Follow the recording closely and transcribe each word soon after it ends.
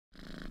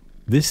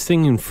This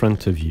thing in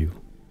front of you,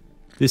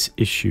 this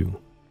issue,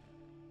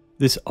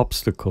 this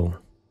obstacle,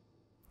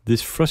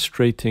 this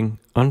frustrating,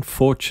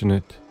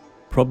 unfortunate,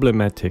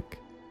 problematic,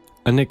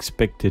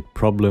 unexpected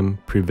problem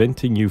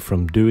preventing you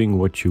from doing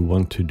what you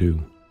want to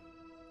do.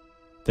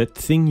 That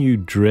thing you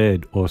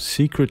dread or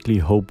secretly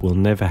hope will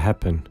never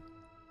happen.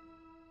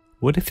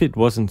 What if it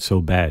wasn't so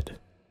bad?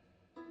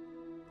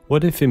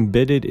 What if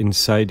embedded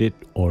inside it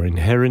or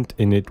inherent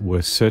in it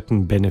were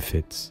certain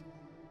benefits?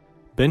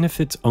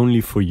 Benefits only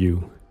for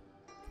you.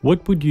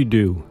 What would you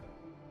do?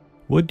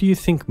 What do you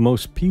think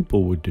most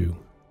people would do?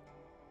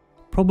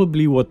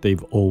 Probably what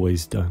they've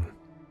always done.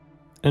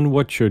 And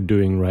what you're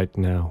doing right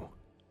now.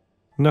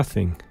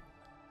 Nothing.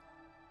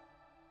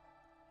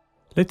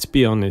 Let's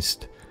be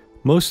honest,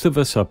 most of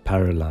us are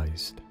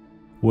paralyzed.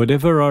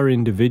 Whatever our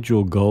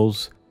individual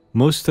goals,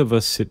 most of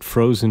us sit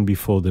frozen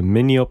before the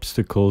many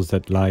obstacles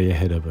that lie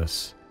ahead of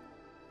us.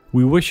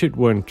 We wish it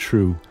weren't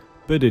true,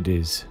 but it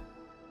is.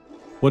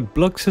 What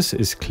blocks us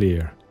is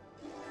clear.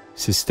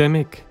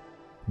 Systemic,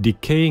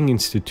 decaying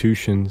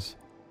institutions,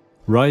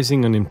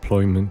 rising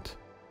unemployment,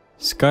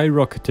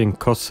 skyrocketing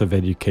costs of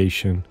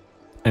education,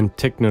 and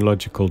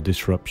technological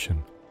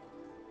disruption.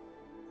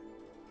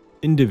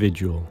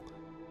 Individual.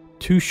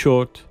 Too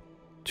short,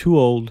 too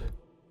old,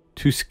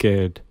 too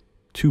scared,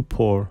 too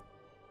poor,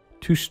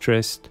 too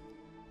stressed,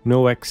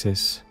 no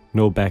access,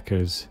 no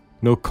backers,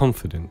 no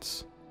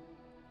confidence.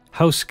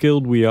 How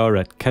skilled we are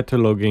at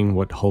cataloging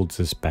what holds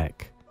us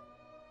back.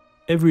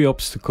 Every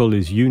obstacle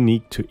is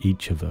unique to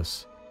each of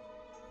us,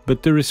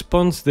 but the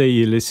response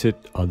they elicit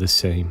are the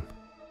same.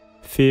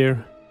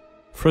 Fear,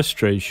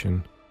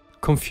 frustration,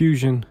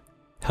 confusion,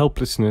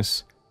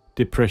 helplessness,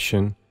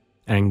 depression,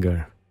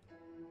 anger.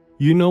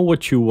 You know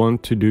what you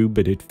want to do,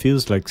 but it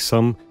feels like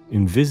some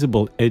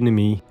invisible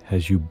enemy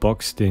has you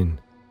boxed in,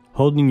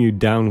 holding you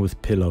down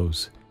with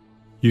pillows.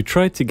 You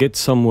try to get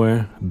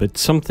somewhere, but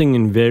something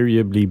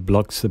invariably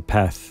blocks the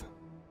path,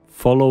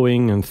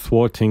 following and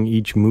thwarting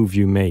each move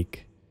you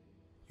make.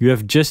 You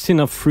have just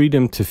enough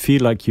freedom to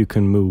feel like you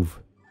can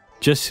move,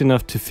 just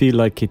enough to feel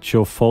like it's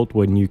your fault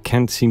when you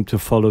can't seem to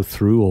follow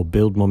through or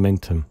build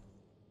momentum.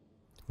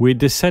 We're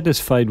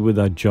dissatisfied with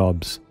our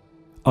jobs,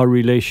 our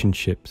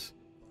relationships,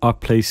 our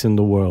place in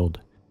the world.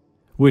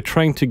 We're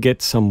trying to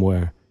get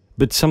somewhere,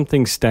 but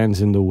something stands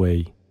in the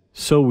way,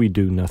 so we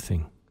do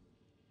nothing.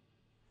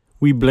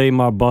 We blame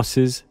our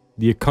bosses,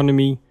 the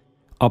economy,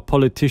 our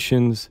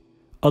politicians,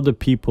 other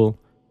people,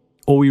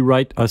 or we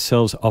write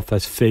ourselves off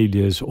as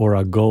failures or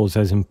our goals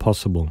as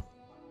impossible.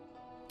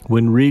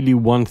 When really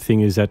one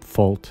thing is at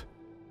fault,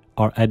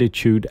 our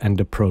attitude and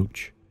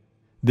approach.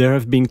 There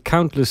have been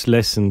countless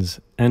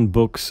lessons and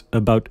books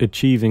about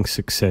achieving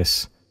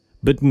success,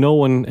 but no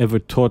one ever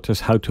taught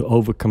us how to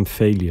overcome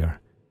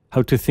failure,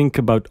 how to think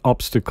about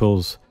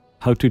obstacles,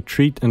 how to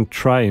treat and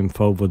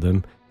triumph over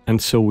them,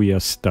 and so we are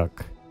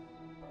stuck.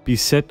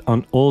 Beset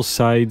on all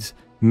sides,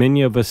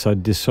 many of us are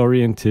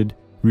disoriented,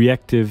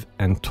 reactive,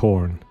 and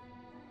torn.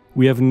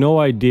 We have no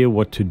idea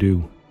what to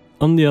do.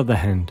 On the other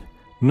hand,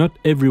 not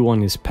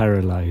everyone is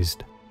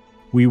paralyzed.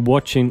 We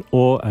watch in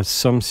awe as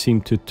some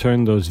seem to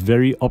turn those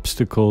very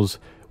obstacles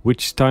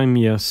which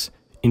stymie us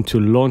into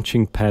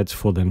launching pads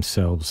for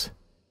themselves.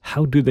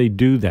 How do they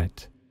do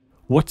that?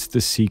 What's the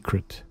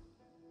secret?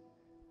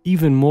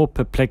 Even more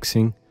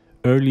perplexing,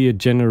 earlier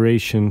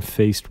generation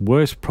faced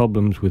worse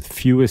problems with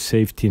fewer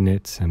safety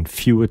nets and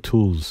fewer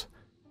tools.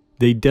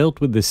 They dealt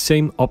with the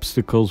same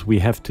obstacles we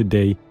have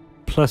today,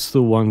 plus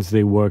the ones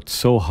they worked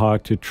so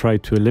hard to try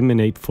to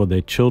eliminate for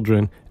their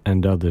children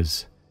and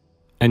others.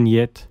 And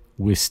yet,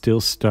 we're still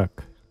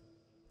stuck.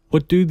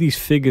 What do these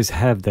figures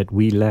have that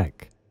we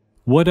lack?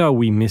 What are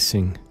we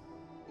missing?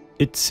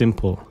 It's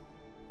simple.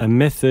 A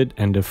method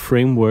and a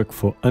framework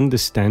for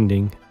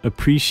understanding,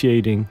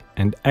 appreciating,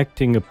 and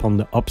acting upon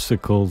the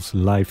obstacles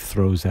life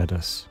throws at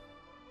us.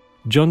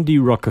 John D.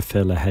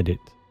 Rockefeller had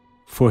it.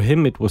 For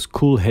him it was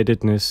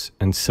cool-headedness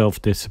and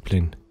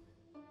self-discipline.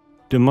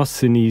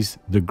 Demosthenes,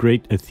 the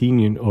great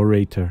Athenian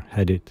orator,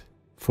 had it.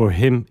 For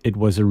him it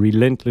was a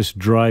relentless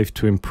drive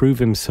to improve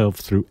himself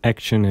through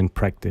action and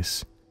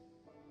practice.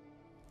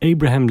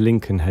 Abraham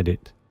Lincoln had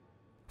it.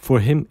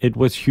 For him it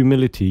was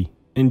humility,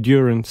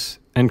 endurance,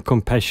 and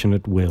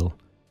compassionate will.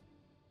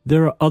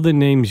 There are other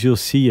names you'll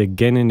see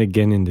again and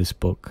again in this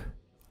book.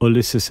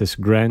 Ulysses S.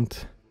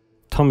 Grant,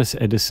 Thomas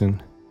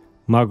Edison,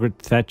 Margaret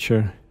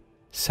Thatcher,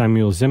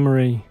 Samuel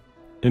Zimmerman,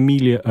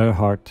 Amelia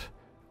Earhart,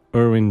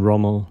 Erwin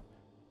Rommel,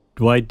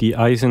 Dwight D.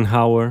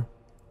 Eisenhower,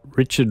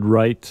 Richard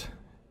Wright,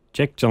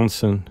 Jack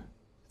Johnson,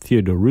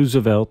 Theodore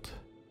Roosevelt,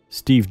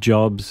 Steve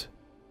Jobs,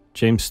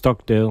 James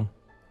Stockdale,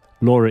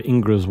 Laura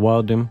Ingalls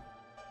Wilder,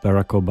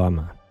 Barack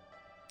Obama.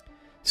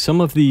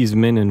 Some of these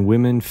men and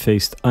women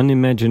faced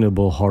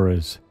unimaginable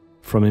horrors,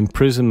 from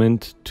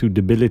imprisonment to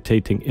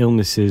debilitating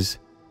illnesses,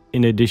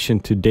 in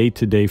addition to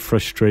day-to-day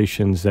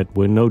frustrations that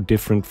were no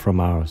different from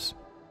ours.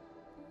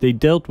 They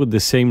dealt with the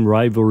same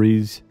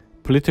rivalries,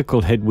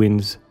 political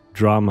headwinds,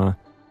 drama,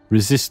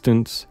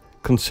 resistance,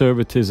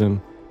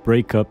 conservatism,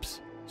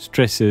 breakups,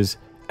 stresses,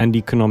 and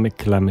economic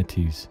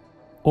calamities,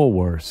 or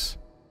worse.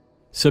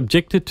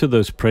 Subjected to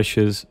those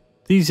pressures,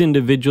 these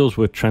individuals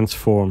were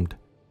transformed.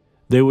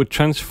 They were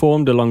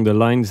transformed along the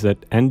lines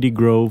that Andy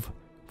Grove,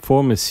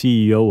 former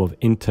CEO of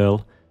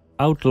Intel,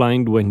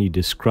 outlined when he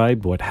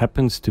described what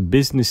happens to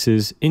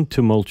businesses in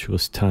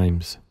tumultuous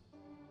times.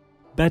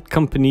 Bad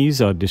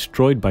companies are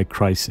destroyed by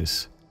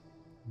crisis.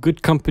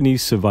 Good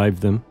companies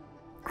survive them.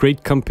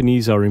 Great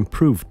companies are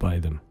improved by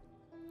them.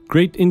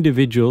 Great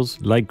individuals,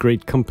 like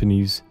great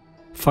companies,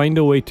 find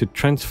a way to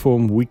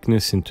transform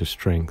weakness into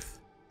strength.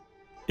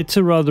 It's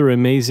a rather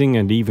amazing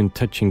and even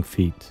touching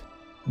feat.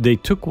 They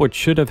took what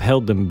should have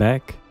held them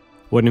back,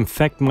 what in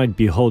fact might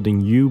be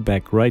holding you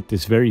back right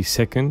this very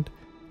second,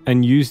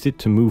 and used it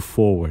to move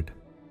forward.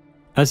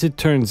 As it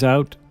turns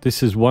out,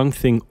 this is one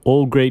thing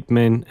all great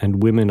men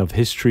and women of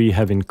history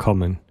have in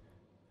common.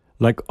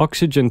 Like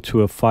oxygen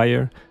to a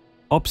fire,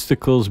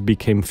 obstacles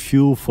became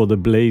fuel for the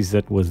blaze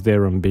that was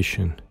their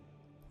ambition.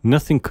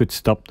 Nothing could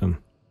stop them.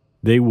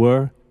 They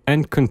were,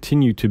 and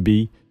continue to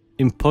be,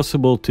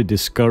 impossible to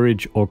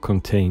discourage or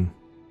contain.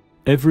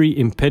 Every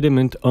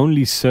impediment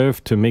only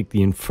served to make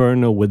the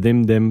inferno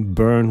within them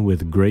burn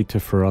with greater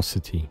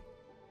ferocity.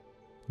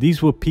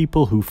 These were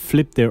people who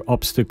flipped their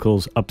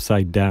obstacles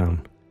upside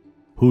down,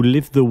 who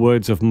lived the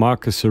words of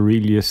Marcus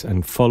Aurelius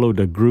and followed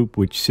a group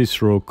which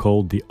Cicero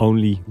called the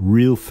only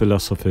real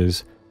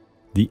philosophers,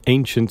 the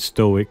ancient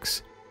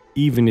Stoics,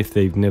 even if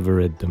they've never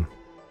read them.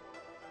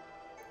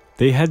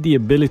 They had the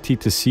ability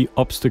to see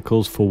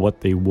obstacles for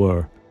what they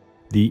were,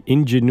 the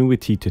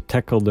ingenuity to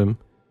tackle them,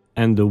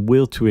 and the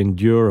will to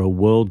endure a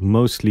world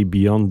mostly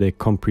beyond their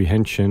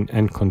comprehension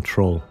and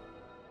control.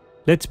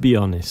 Let's be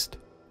honest.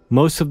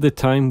 Most of the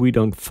time we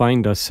don't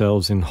find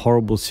ourselves in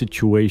horrible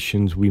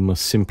situations we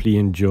must simply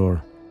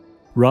endure.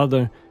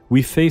 Rather,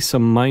 we face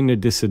some minor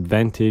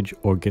disadvantage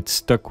or get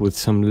stuck with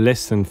some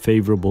less than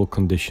favorable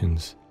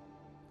conditions.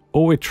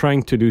 Or we're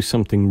trying to do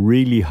something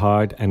really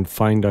hard and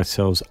find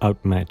ourselves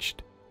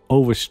outmatched,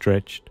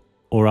 overstretched,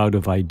 or out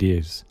of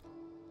ideas.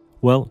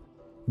 Well,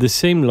 the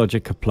same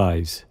logic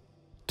applies.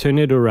 Turn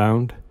it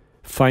around,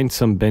 find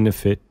some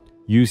benefit,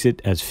 use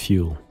it as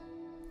fuel.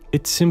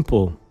 It's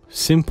simple.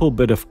 Simple,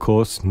 but of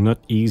course not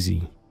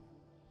easy.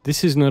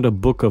 This is not a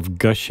book of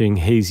gushing,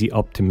 hazy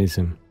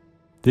optimism.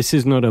 This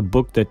is not a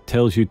book that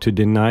tells you to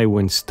deny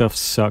when stuff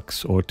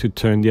sucks or to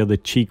turn the other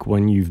cheek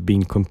when you've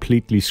been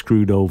completely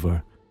screwed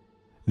over.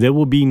 There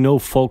will be no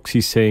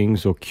folksy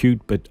sayings or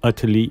cute but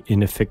utterly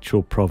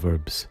ineffectual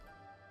proverbs.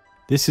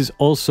 This is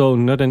also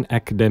not an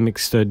academic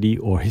study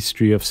or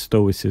history of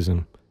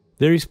Stoicism.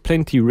 There is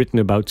plenty written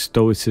about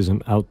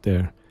Stoicism out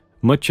there,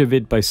 much of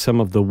it by some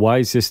of the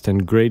wisest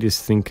and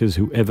greatest thinkers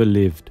who ever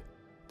lived.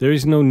 There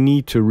is no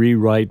need to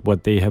rewrite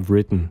what they have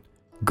written.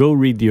 Go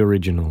read the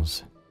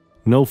originals.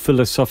 No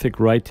philosophic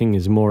writing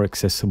is more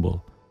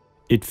accessible.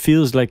 It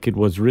feels like it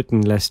was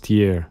written last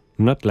year,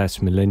 not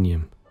last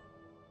millennium.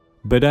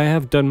 But I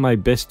have done my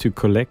best to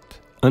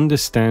collect,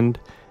 understand,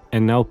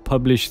 and now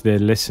publish their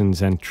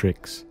lessons and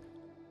tricks.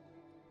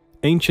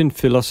 Ancient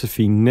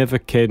philosophy never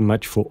cared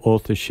much for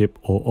authorship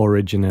or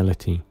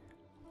originality.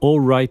 All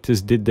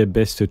writers did their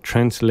best to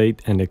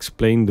translate and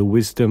explain the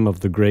wisdom of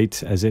the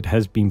greats as it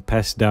has been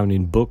passed down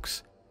in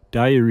books,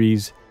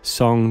 diaries,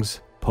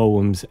 songs,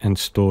 poems, and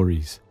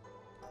stories.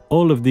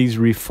 All of these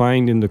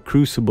refined in the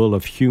crucible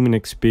of human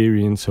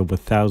experience over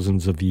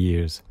thousands of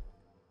years.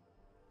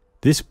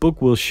 This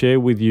book will share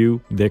with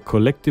you their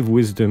collective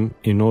wisdom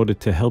in order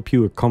to help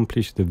you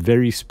accomplish the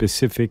very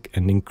specific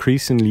and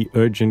increasingly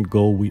urgent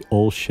goal we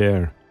all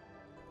share: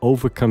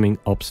 overcoming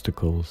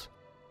obstacles,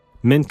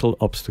 mental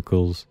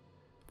obstacles,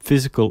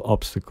 physical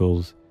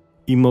obstacles,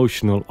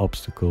 emotional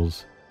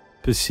obstacles,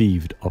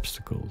 perceived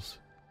obstacles.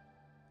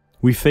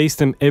 We face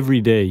them every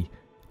day,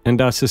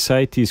 and our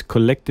society is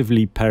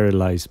collectively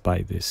paralyzed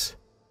by this.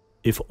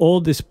 If all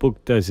this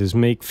book does is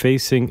make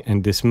facing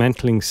and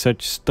dismantling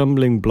such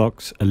stumbling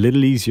blocks a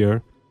little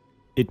easier,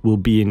 it will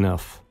be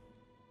enough.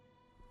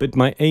 But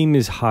my aim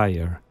is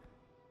higher.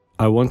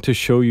 I want to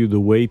show you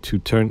the way to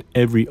turn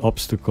every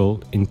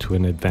obstacle into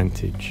an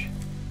advantage.